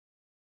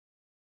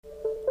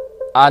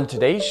On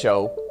today's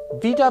show,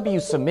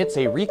 VW submits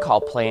a recall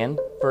plan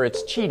for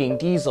its cheating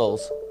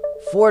diesels.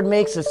 Ford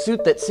makes a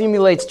suit that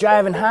simulates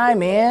driving high,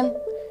 man.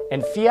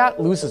 And Fiat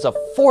loses a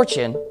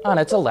fortune on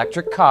its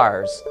electric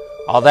cars.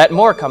 All that and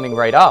more coming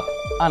right up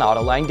on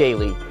Autoline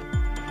Daily.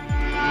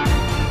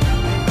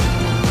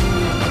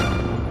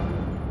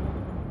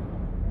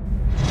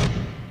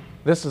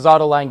 This is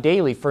Autoline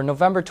Daily for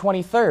November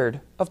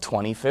 23rd of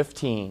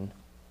 2015.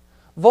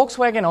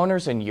 Volkswagen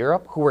owners in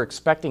Europe who were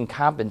expecting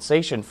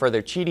compensation for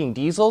their cheating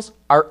diesels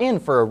are in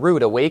for a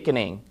rude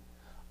awakening.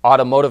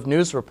 Automotive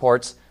News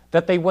reports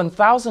that the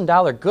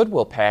 $1,000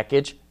 goodwill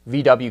package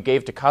VW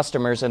gave to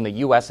customers in the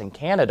US and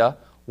Canada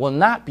will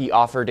not be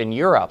offered in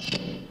Europe.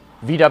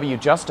 VW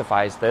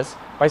justifies this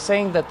by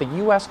saying that the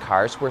US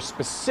cars were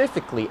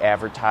specifically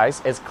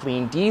advertised as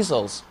clean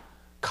diesels.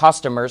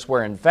 Customers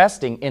were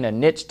investing in a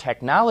niche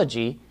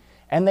technology,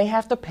 and they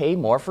have to pay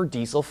more for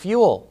diesel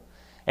fuel.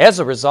 As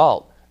a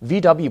result,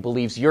 VW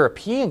believes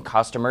European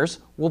customers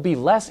will be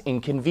less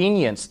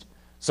inconvenienced,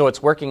 so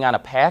it's working on a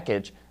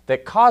package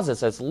that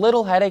causes as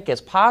little headache as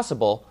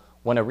possible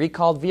when a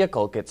recalled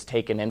vehicle gets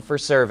taken in for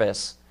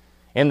service.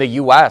 In the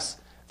U.S.,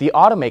 the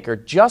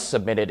automaker just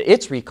submitted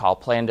its recall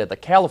plan to the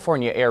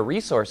California Air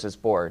Resources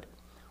Board.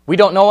 We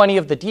don't know any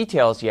of the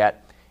details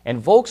yet,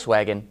 and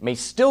Volkswagen may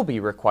still be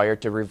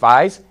required to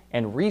revise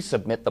and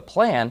resubmit the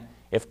plan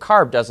if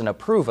CARB doesn't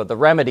approve of the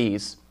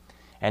remedies.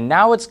 And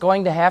now it's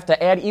going to have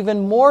to add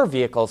even more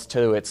vehicles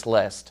to its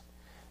list.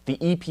 The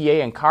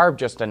EPA and CARB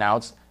just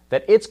announced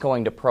that it's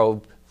going to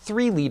probe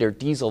 3-liter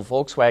diesel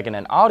Volkswagen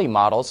and Audi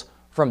models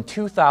from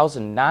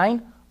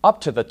 2009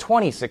 up to the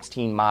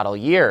 2016 model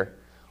year,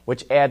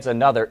 which adds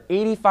another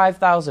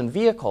 85,000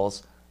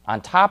 vehicles on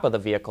top of the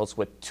vehicles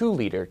with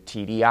 2-liter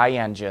TDI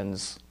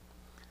engines.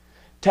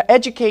 To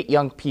educate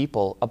young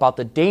people about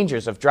the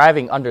dangers of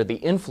driving under the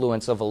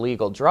influence of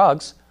illegal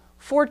drugs,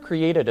 Ford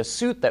created a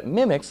suit that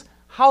mimics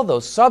how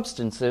those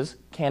substances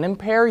can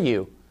impair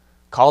you.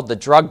 Called the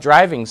Drug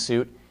Driving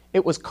Suit,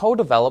 it was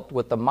co-developed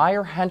with the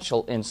Meyer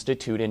Henschel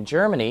Institute in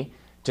Germany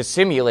to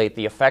simulate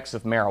the effects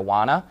of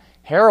marijuana,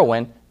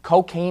 heroin,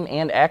 cocaine,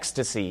 and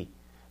ecstasy.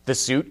 The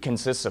suit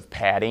consists of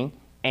padding,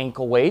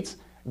 ankle weights,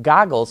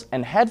 goggles,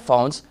 and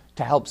headphones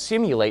to help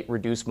simulate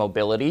reduced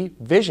mobility,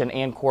 vision,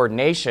 and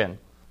coordination.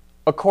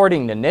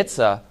 According to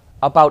NHTSA,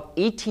 about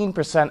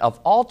 18% of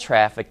all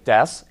traffic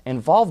deaths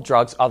involve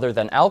drugs other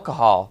than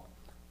alcohol.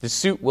 The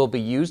suit will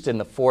be used in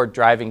the Ford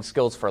Driving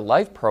Skills for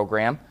Life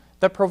program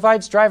that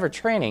provides driver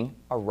training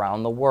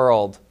around the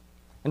world.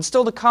 And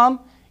still to come,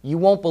 you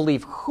won't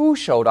believe who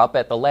showed up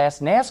at the last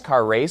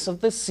NASCAR race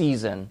of the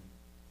season.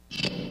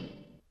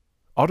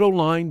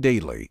 Autoline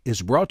Daily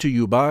is brought to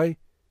you by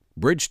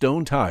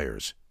Bridgestone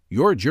Tires,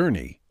 your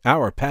journey,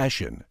 our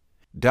passion.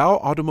 Dow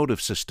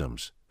Automotive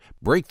Systems,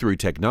 breakthrough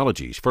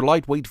technologies for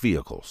lightweight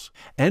vehicles.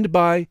 And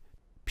by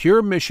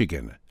Pure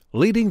Michigan,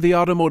 leading the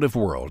automotive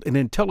world in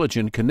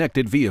intelligent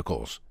connected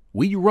vehicles.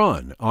 We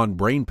run on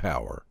brain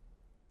power.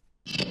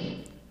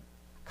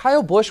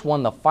 Kyle Busch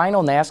won the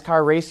final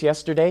NASCAR race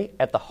yesterday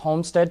at the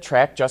Homestead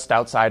track just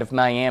outside of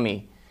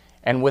Miami.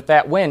 And with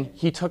that win,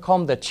 he took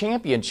home the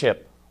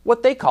championship,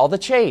 what they call the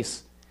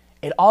chase.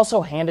 It also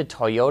handed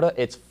Toyota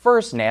its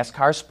first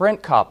NASCAR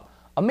Sprint Cup,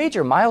 a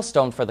major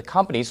milestone for the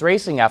company's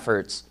racing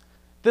efforts.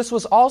 This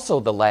was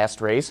also the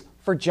last race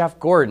for Jeff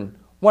Gordon,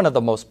 one of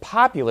the most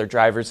popular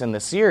drivers in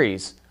the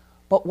series.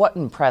 But what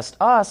impressed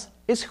us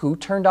is who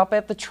turned up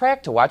at the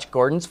track to watch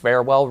Gordon's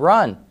farewell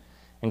run,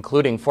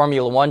 including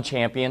Formula One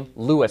champion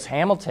Lewis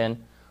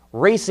Hamilton,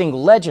 racing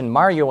legend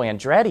Mario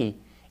Andretti,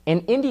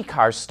 and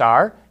IndyCar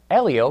star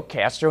Helio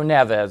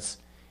Castroneves.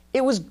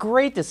 It was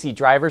great to see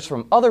drivers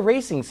from other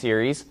racing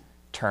series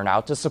turn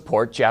out to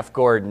support Jeff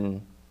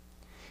Gordon.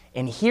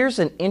 And here's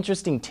an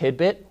interesting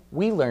tidbit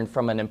we learned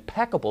from an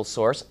impeccable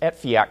source at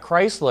Fiat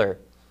Chrysler.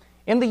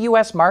 In the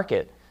U.S.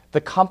 market,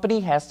 the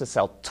company has to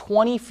sell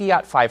 20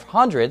 Fiat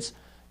 500s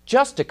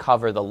just to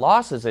cover the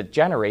losses it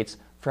generates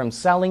from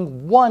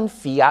selling one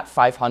Fiat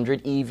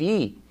 500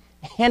 EV.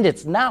 And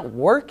it's not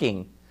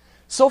working.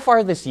 So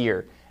far this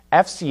year,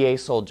 FCA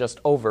sold just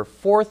over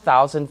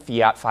 4,000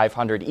 Fiat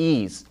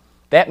 500Es.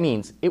 That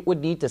means it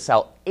would need to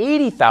sell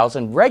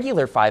 80,000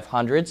 regular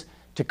 500s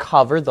to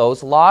cover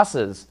those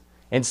losses.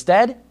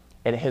 Instead,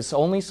 it has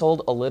only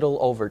sold a little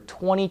over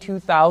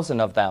 22,000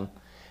 of them.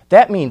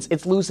 That means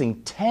it's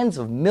losing tens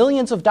of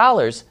millions of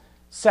dollars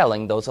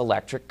selling those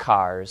electric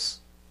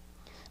cars.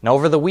 Now,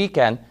 over the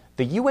weekend,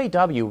 the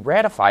UAW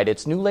ratified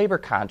its new labor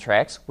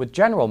contracts with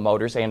General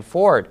Motors and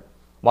Ford.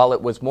 While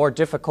it was more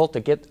difficult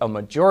to get a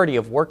majority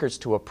of workers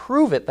to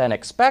approve it than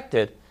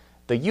expected,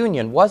 the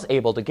union was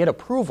able to get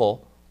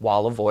approval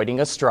while avoiding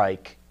a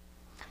strike.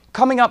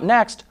 Coming up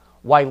next,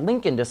 why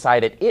Lincoln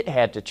decided it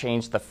had to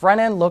change the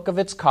front-end look of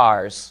its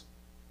cars.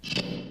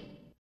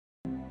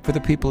 For the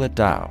people at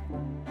Dow,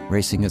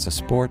 racing is a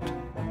sport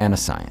and a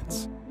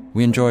science.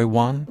 We enjoy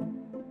one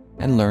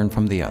and learn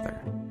from the other.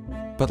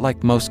 But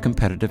like most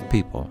competitive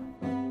people,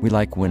 we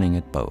like winning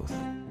at both.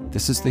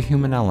 This is the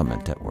human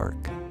element at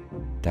work.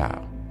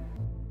 Dow.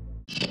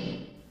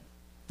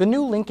 The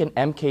new Lincoln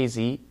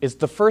MKZ is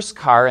the first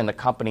car in the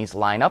company's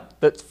lineup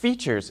that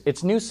features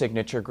its new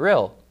signature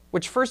grille,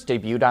 which first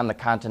debuted on the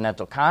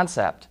Continental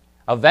concept.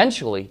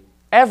 Eventually,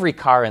 every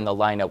car in the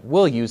lineup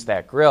will use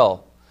that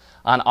grille.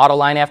 On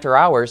Autoline After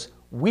Hours,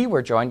 we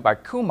were joined by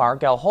Kumar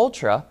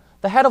Galhotra,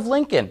 the head of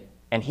Lincoln,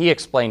 and he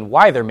explained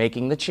why they're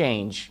making the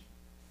change.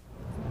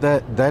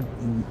 That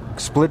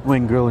split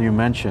wing grille you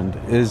mentioned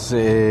is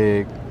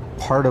a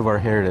part of our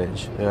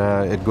heritage.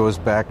 It goes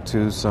back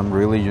to some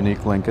really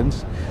unique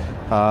Lincolns,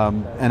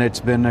 and it's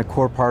been a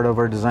core part of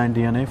our design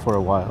DNA for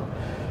a while.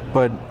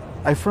 But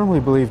I firmly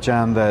believe,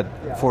 John,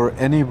 that for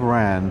any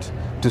brand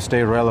to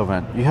stay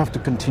relevant, you have to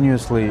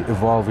continuously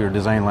evolve your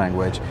design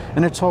language,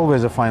 and it's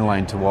always a fine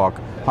line to walk.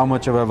 How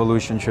much of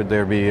evolution should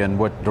there be, and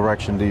what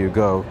direction do you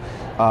go?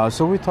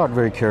 So we thought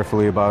very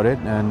carefully about it,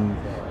 and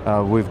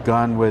we've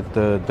gone with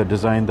the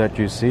design that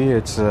you see.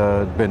 It's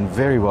been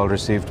very well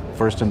received,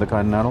 first in the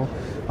Continental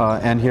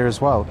and here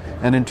as well.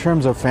 And in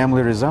terms of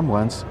family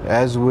resemblance,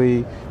 as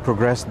we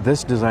progress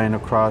this design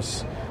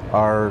across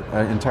our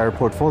entire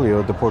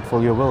portfolio, the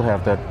portfolio will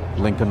have that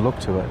Lincoln look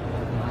to it.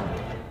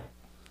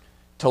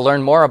 To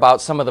learn more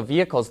about some of the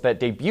vehicles that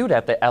debuted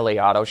at the LA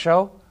Auto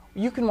Show,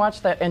 you can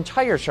watch that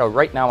entire show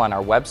right now on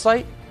our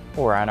website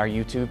or on our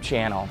YouTube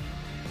channel.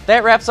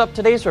 That wraps up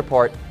today's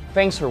report.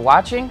 Thanks for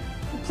watching.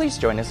 Please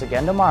join us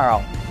again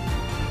tomorrow.